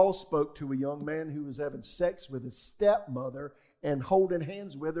 Paul spoke to a young man who was having sex with his stepmother and holding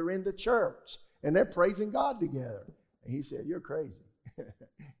hands with her in the church. And they're praising God together. And he said, you're crazy.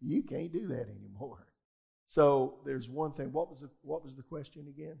 You can't do that anymore. So there's one thing. What was the question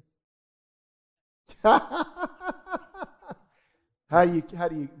again? How do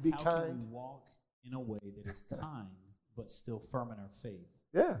you be kind? How can we walk in a way that is kind but still firm in our faith?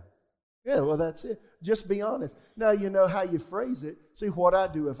 Yeah. Yeah, well, that's it. Just be honest. Now, you know how you phrase it. See, what I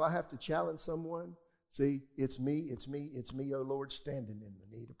do if I have to challenge someone, see, it's me, oh Lord, standing in the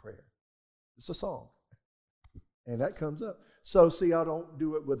need of prayer. It's a song. And that comes up. So, see, I don't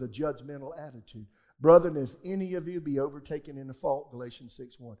do it with a judgmental attitude. Brethren, if any of you be overtaken in a fault, Galatians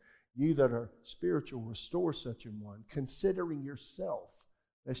 6:1, you that are spiritual, restore such an one, considering yourself,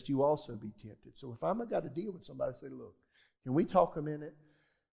 lest you also be tempted. So if I've got to deal with somebody, say, look, can we talk a minute?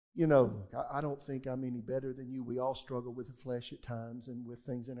 You know, look, I don't think I'm any better than you. We all struggle with the flesh at times and with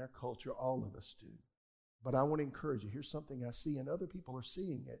things in our culture. All of us do. But I want to encourage you. Here's something I see, and other people are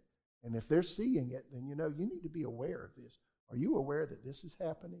seeing it. And if they're seeing it, then, you know, you need to be aware of this. Are you aware that this is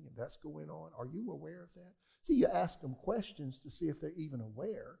happening and that's going on? Are you aware of that? See, you ask them questions to see if they're even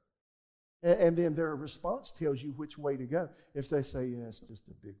aware. And then their response tells you which way to go. If they say, yeah, it's just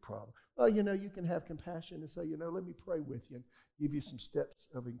a big problem. Well, you know, you can have compassion and say, you know, let me pray with you and give you some steps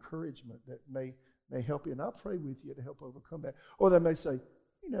of encouragement that may help you. And I'll pray with you to help overcome that. Or they may say,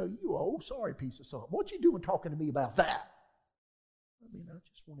 you know, you old sorry piece of something. What you doing talking to me about that? I mean, I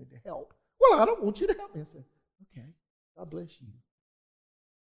just wanted to help. Well, I don't want you to help me. I say, okay, God bless you.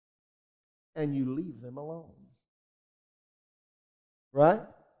 And you leave them alone. Right?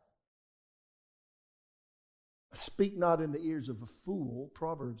 Speak not in the ears of a fool,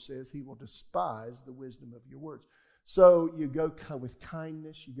 Proverbs says, he will despise the wisdom of your words. So you go with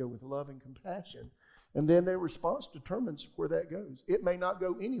kindness, you go with love and compassion, and then their response determines where that goes. It may not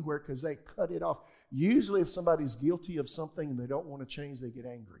go anywhere because they cut it off. Usually if somebody's guilty of something and they don't want to change, they get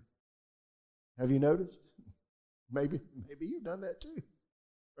angry. Have you noticed? Maybe you've done that too,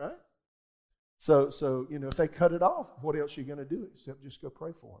 right? So you know, if they cut it off, what else are you going to do except just go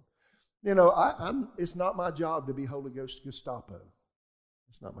pray for them? You know, it's not my job to be Holy Ghost Gestapo.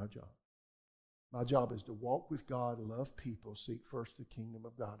 It's not my job. My job is to walk with God, love people, seek first the kingdom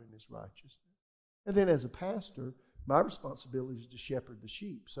of God and his righteousness. And then as a pastor, my responsibility is to shepherd the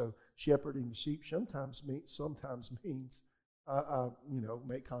sheep. So shepherding the sheep sometimes means you know,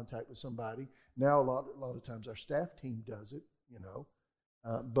 make contact with somebody. Now a lot of times our staff team does it, you know.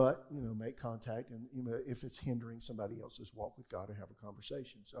 But, you know, make contact and, you know, if it's hindering somebody else's walk with God, or have a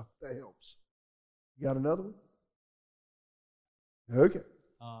conversation. So that helps. You got another one? Okay.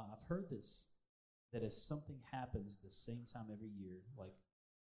 I've heard this, that if something happens the same time every year, like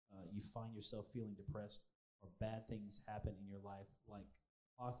you find yourself feeling depressed or bad things happen in your life like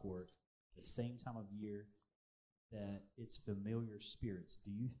clockwork, the same time of year, that it's familiar spirits.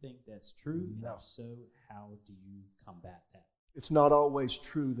 Do you think that's true? No. And if so, how do you combat that? It's not always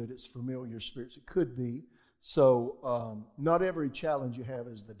true that it's familiar spirits. It could be. So not every challenge you have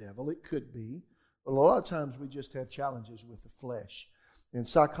is the devil. It could be. But a lot of times we just have challenges with the flesh. In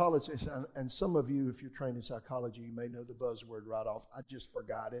psychology, and some of you, if you're trained in psychology, you may know the buzzword right off. I just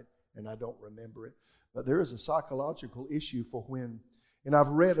forgot it, and I don't remember it. But there is a psychological issue for when, and I've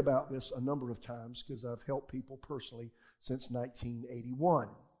read about this a number of times because I've helped people personally since 1981.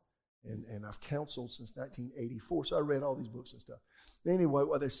 And I've counseled since 1984, so I read all these books and stuff. Anyway,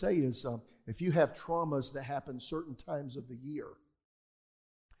 what they say is if you have traumas that happen certain times of the year,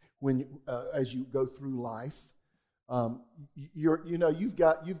 when as you go through life, you've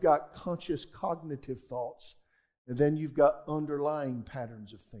got conscious cognitive thoughts, and then you've got underlying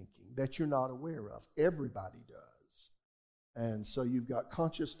patterns of thinking that you're not aware of. Everybody does. And so you've got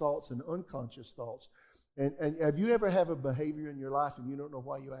conscious thoughts and unconscious thoughts. And have you ever have a behavior in your life and you don't know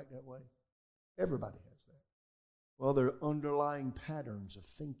why you act that way? Everybody has that. Well, there are underlying patterns of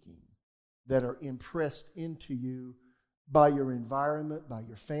thinking that are impressed into you by your environment, by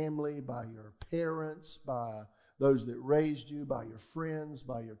your family, by your parents, by those that raised you, by your friends,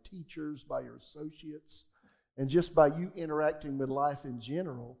 by your teachers, by your associates, and just by you interacting with life in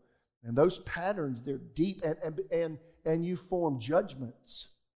general. And those patterns, they're deep, and you form judgments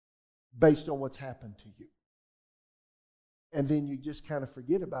based on what's happened to you. And then you just kind of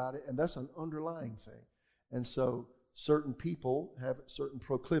forget about it, and that's an underlying thing. And so certain people have certain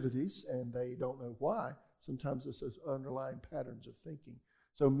proclivities, and they don't know why. Sometimes it's those underlying patterns of thinking.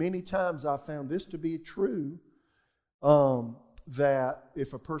 So many times I found this to be true, that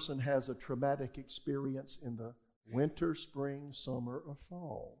if a person has a traumatic experience in the winter, spring, summer, or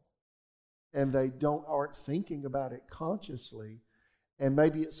fall, and they aren't thinking about it consciously, and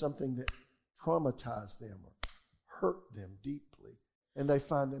maybe it's something that traumatized them or hurt them deeply, and they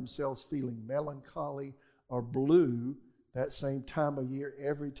find themselves feeling melancholy or blue that same time of year,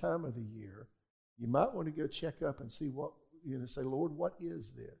 every time of the year, you might want to go check up and see what, say, Lord, what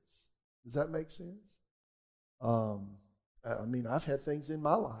is this? Does that make sense? I've had things in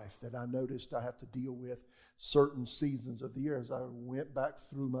my life that I noticed I have to deal with certain seasons of the year. As I went back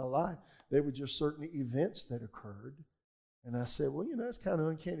through my life, there were just certain events that occurred. And I said, well, it's kind of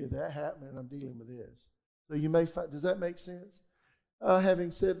uncanny that happened, and I'm dealing with this. So you may find, does that make sense? Having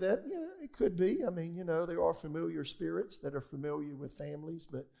said that, it could be. There are familiar spirits that are familiar with families.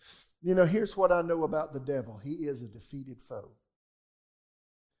 But, here's what I know about the devil. He is a defeated foe.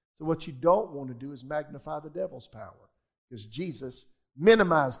 So what you don't want to do is magnify the devil's power, because Jesus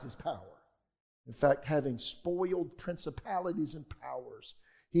minimized his power. In fact, having spoiled principalities and powers,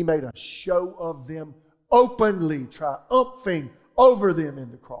 he made a show of them openly, triumphing over them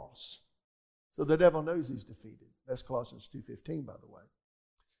in the cross. So the devil knows he's defeated. That's Colossians 2:15, by the way.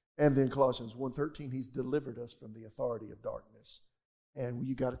 And then Colossians 1:13, he's delivered us from the authority of darkness. And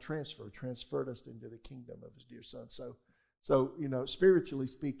you got to transferred us into the kingdom of his dear son. So, spiritually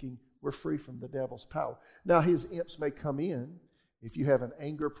speaking, we're free from the devil's power. Now, his imps may come in if you have an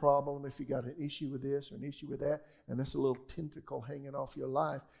anger problem, if you got an issue with this or an issue with that, and that's a little tentacle hanging off your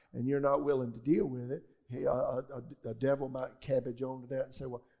life, and you're not willing to deal with it. A devil might cabbage onto that and say,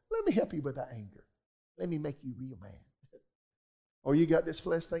 well, let me help you with that anger. Let me make you real mad. Or you got this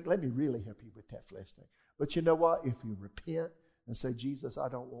flesh thing, let me really help you with that flesh thing. But you know what? If you repent and say, Jesus, I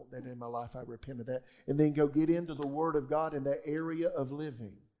don't want that in my life, I repent of that, and then go get into the Word of God in that area of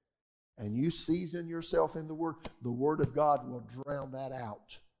living, and you season yourself in the Word of God will drown that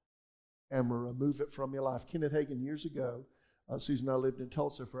out and will remove it from your life. Kenneth Hagin, years ago, Susan and I lived in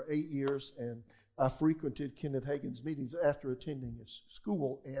Tulsa for 8 years, and I frequented Kenneth Hagin's meetings after attending his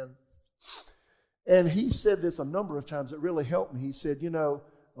school, and he said this a number of times. It really helped me. He said, a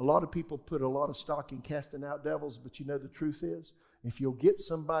lot of people put a lot of stock in casting out devils, but the truth is, if you'll get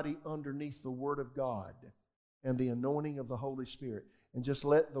somebody underneath the Word of God and the anointing of the Holy Spirit, and just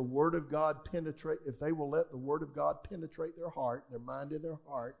let the Word of God penetrate, if they will let the Word of God penetrate their heart, their mind and their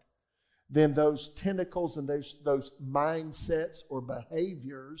heart, then those tentacles and those mindsets or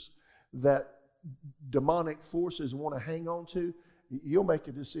behaviors that demonic forces want to hang on to, you'll make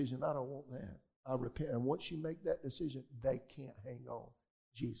a decision, I don't want that. I repent. And once you make that decision, they can't hang on.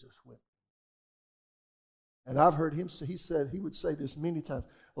 Jesus will. And I've heard him say, he would say this many times.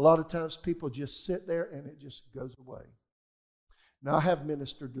 A lot of times people just sit there and it just goes away. Now, I have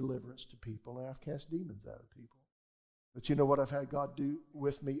ministered deliverance to people, and I've cast demons out of people. But you know what I've had God do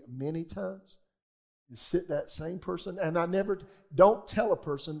with me many times? Is sit that same person, and don't tell a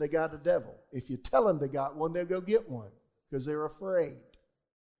person they got a devil. If you tell them they got one, they'll go get one because they're afraid.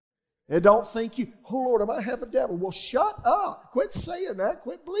 They don't think oh Lord, I might have a devil. Well, shut up. Quit saying that.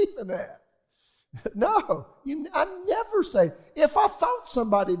 Quit believing that. No, I never say, if I thought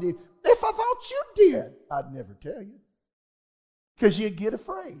somebody did, if I thought you did, I'd never tell you. Because you'd get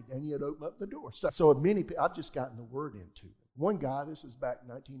afraid and you'd open up the door. So many people, I've just gotten the word into them. One guy, this is back in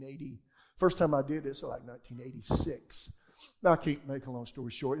 1980. First time I did this, like 1986. Now, I can't make a long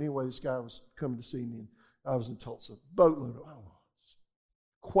story short. Anyway, this guy was coming to see me, and I was in Tulsa. Boatload of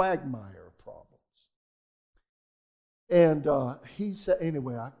quagmire problems. And he said,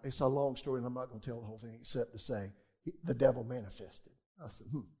 anyway, it's a long story, and I'm not going to tell the whole thing except to say the devil manifested. I said,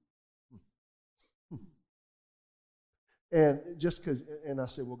 And just because, and I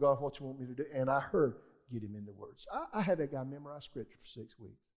said, well, God, what you want me to do? And I heard, get him into words. I had that guy memorize scripture for 6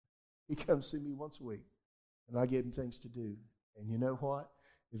 weeks. He comes see me once a week, and I gave him things to do. And you know what?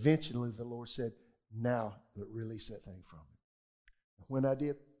 Eventually, the Lord said, now release that thing from him. And when I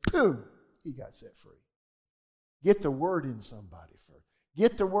did, boom, he got set free. Get the word in somebody first.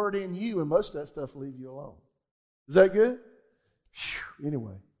 Get the word in you, and most of that stuff will leave you alone. Is that good? Whew.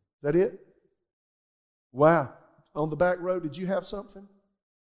 Anyway, is that it? Wow. On the back row, did you have something?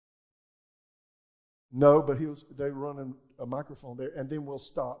 No, but they were running a microphone there, and then we'll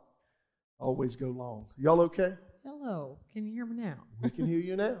stop. Always go long. Y'all okay? Hello. Can you hear me now? We can hear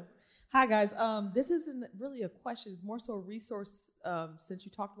you now. Hi, guys. This isn't really a question. It's more so a resource. Since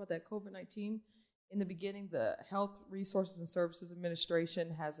you talked about that COVID-19 in the beginning, the Health Resources and Services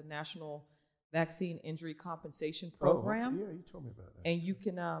Administration has a national vaccine injury compensation program. Oh, yeah, you told me about that. And you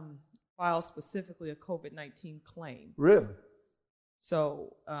can file specifically a COVID-19 claim. Really?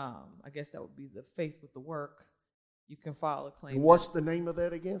 So I guess that would be the faith with the work. You can file a claim. And what's the name of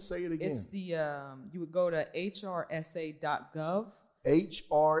that again? Say it again. It's the, you would go to hrsa.gov.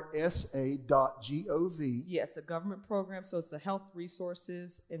 HRSA.gov. Yeah, it's a government program, so it's the Health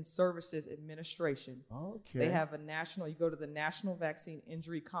Resources and Services Administration. Okay. They have a national, you go to the National Vaccine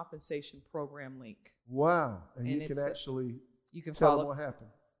Injury Compensation Program link. Wow. And you can actually tell them what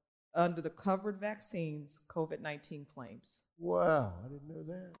happened. Under the covered vaccines, COVID-19 claims. Wow, I didn't know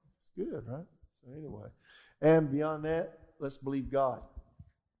that. It's good, right? So anyway, and beyond that, let's believe God.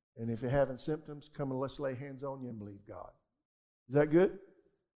 And if you're having symptoms, come and let's lay hands on you and believe God. Is that good?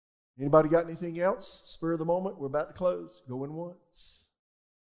 Anybody got anything else? Spur of the moment. We're about to close. Going once.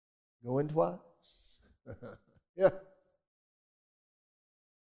 Going twice. Yeah.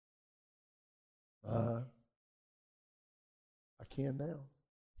 I can now.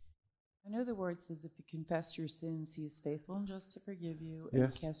 I know the word says if you confess your sins, he is faithful and just to forgive you Yes.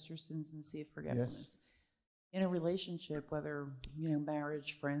 and cast your sins in the sea of forgetfulness. Yes. In a relationship, whether,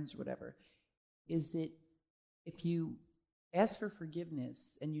 marriage, friends, or whatever, is it if you ask for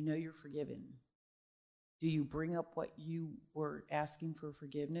forgiveness and you know you're forgiven, do you bring up what you were asking for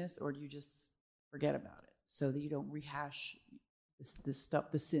forgiveness, or do you just forget about it so that you don't rehash this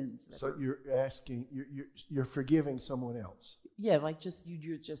stuff, the sins? So you're asking, you're forgiving someone else. Yeah, like just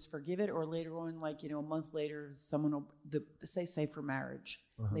you just forgive it, or later on, like a month later, someone will say for marriage,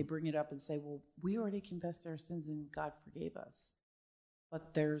 they bring it up and say, "Well, we already confessed our sins and God forgave us,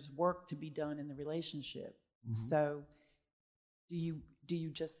 but there's work to be done in the relationship." Mm-hmm. So, do you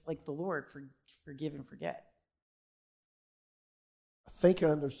just like the Lord forgive and forget? I think I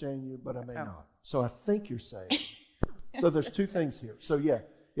understand you, but I may not. So I think you're saying. So there's two things here. So yeah.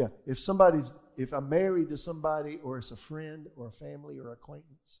 If I'm married to somebody, or it's a friend or a family or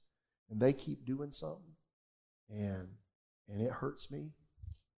acquaintance, and they keep doing something, and it hurts me,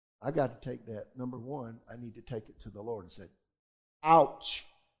 I got to take that. Number one, I need to take it to the Lord and say, "Ouch,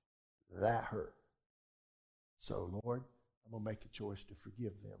 that hurt." So Lord, I'm gonna make a choice to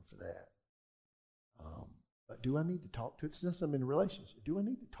forgive them for that. But do I need to talk to them? Since I'm in a relationship, do I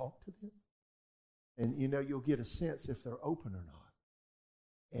need to talk to them? And you'll get a sense if they're open or not.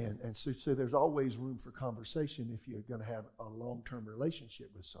 And so there's always room for conversation if you're going to have a long-term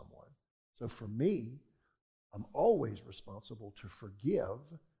relationship with someone. So for me, I'm always responsible to forgive.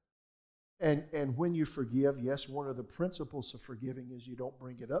 And when you forgive, yes, one of the principles of forgiving is you don't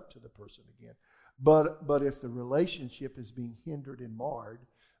bring it up to the person again. But if the relationship is being hindered and marred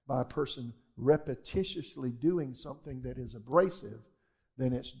by a person repetitiously doing something that is abrasive,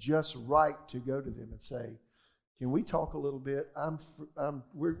 then it's just right to go to them and say, "Can we talk a little bit?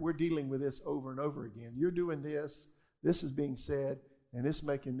 We're dealing with this over and over again. You're doing this. This is being said, and it's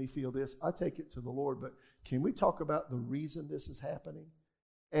making me feel this. I take it to the Lord, but can we talk about the reason this is happening?"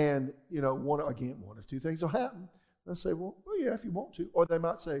 And one of two things will happen. They'll say, "Well, yeah, if you want to," or they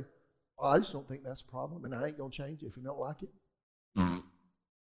might say, "I just don't think that's a problem, and I ain't gonna change it if you don't like it."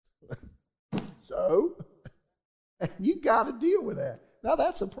 So, you got to deal with that. Now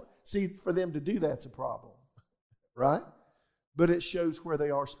for them to do that's a problem. Right? But it shows where they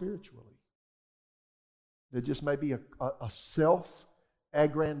are spiritually. There just may be a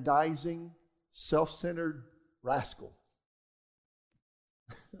self-aggrandizing, self-centered rascal.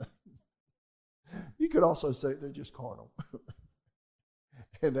 You could also say they're just carnal.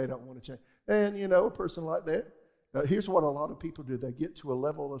 And they don't want to change. And, a person like that, here's what a lot of people do. They get to a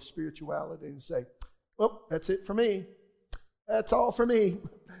level of spirituality and say, "Well, that's it for me. That's all for me.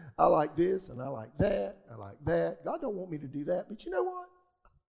 I like this and I like that. I like that. God don't want me to do that, but you know what?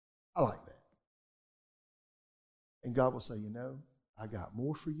 I like that." And God will say, "I got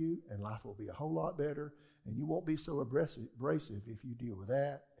more for you, and life will be a whole lot better, and you won't be so abrasive if you deal with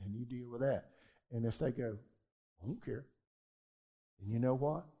that and you deal with that." And if they go, "I don't care," then you know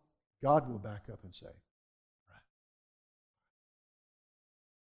what? God will back up and say, "Right."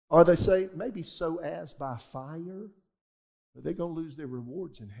 Or they say, maybe "so as by fire," but they're going to lose their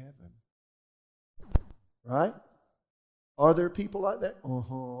rewards in heaven. Right? Are there people like that?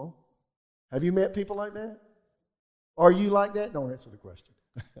 Have you met people like that? Are you like that? Don't answer the question.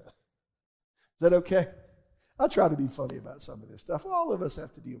 that okay? I try to be funny about some of this stuff. All of us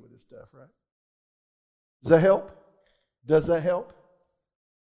have to deal with this stuff, right? Does that help? Does that help?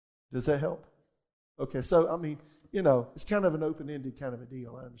 Does that help? Okay, so, I mean, it's kind of an open-ended kind of a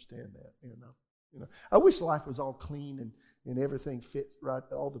deal. I understand that, I wish life was all clean and everything fit right,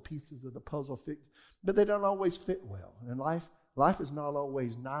 all the pieces of the puzzle fit, but they don't always fit well. And life is not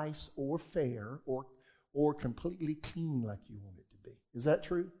always nice or fair or completely clean like you want it to be. Is that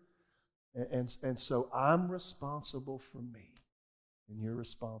true? And so I'm responsible for me, and you're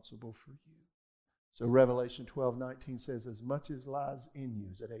responsible for you. So Revelation 12:19 says, as much as lies in you,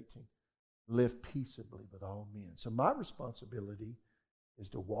 is at 18, live peaceably with all men. So my responsibility is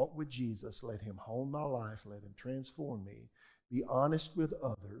to walk with Jesus, let him hone my life, let him transform me, be honest with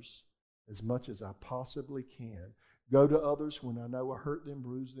others as much as I possibly can, go to others when I know I hurt them,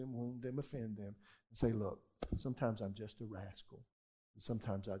 bruise them, wound them, offend them, and say, look, sometimes I'm just a rascal, and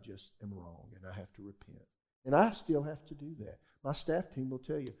sometimes I just am wrong, and I have to repent. And I still have to do that. My staff team will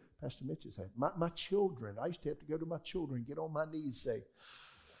tell you, Pastor Mitch has had, my children, I used to have to go to my children, get on my knees, say,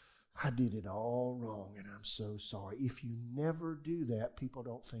 I did it all wrong, and I'm so sorry. If you never do that, people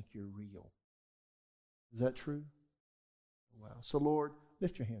don't think you're real. Is that true? Wow. So, Lord,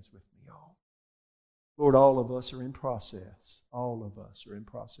 lift your hands with me, y'all. Lord, all of us are in process. All of us are in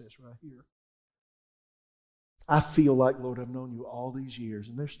process right here. I feel like, Lord, I've known you all these years,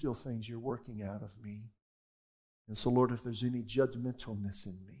 and there's still things you're working out of me. And so, Lord, if there's any judgmentalness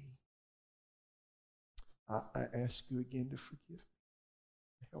in me, I ask you again to forgive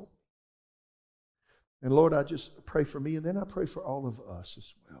me. Help me. And Lord, I just pray for me, and then I pray for all of us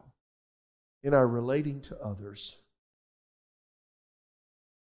as well. In our relating to others,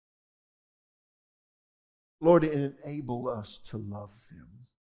 Lord, enable us to love them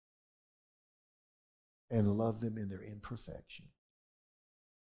and love them in their imperfection.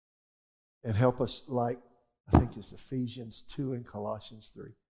 And help us, like I think it's Ephesians 2 and Colossians 3,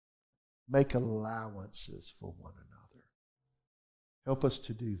 make allowances for one another. Help us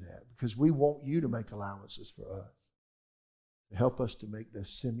to do that, because we want you to make allowances for us. Help us to make those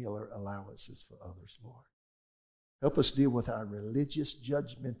similar allowances for others, Lord. Help us deal with our religious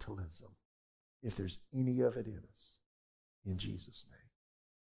judgmentalism, if there's any of it in us, in Jesus' name.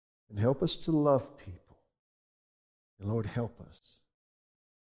 And help us to love people. And Lord, help us.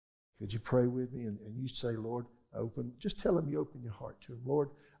 Could you pray with me? And you say, Lord, just tell him you open your heart to him.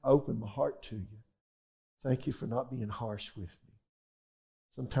 Lord, I open my heart to you. Thank you for not being harsh with me.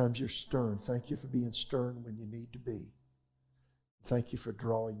 Sometimes you're stern. Thank you for being stern when you need to be. Thank you for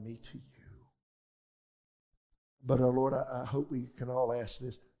drawing me to you. But, Lord, I hope we can all ask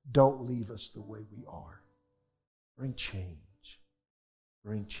this. Don't leave us the way we are. Bring change.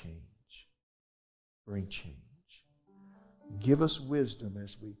 Bring change. Bring change. Give us wisdom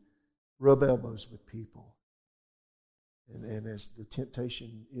as we rub elbows with people. And as the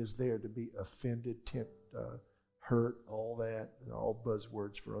temptation is there to be offended, hurt, all that, and all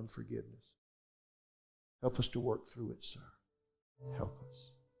buzzwords for unforgiveness. Help us to work through it, sir. Help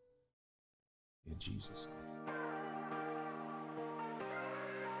us. In Jesus' name.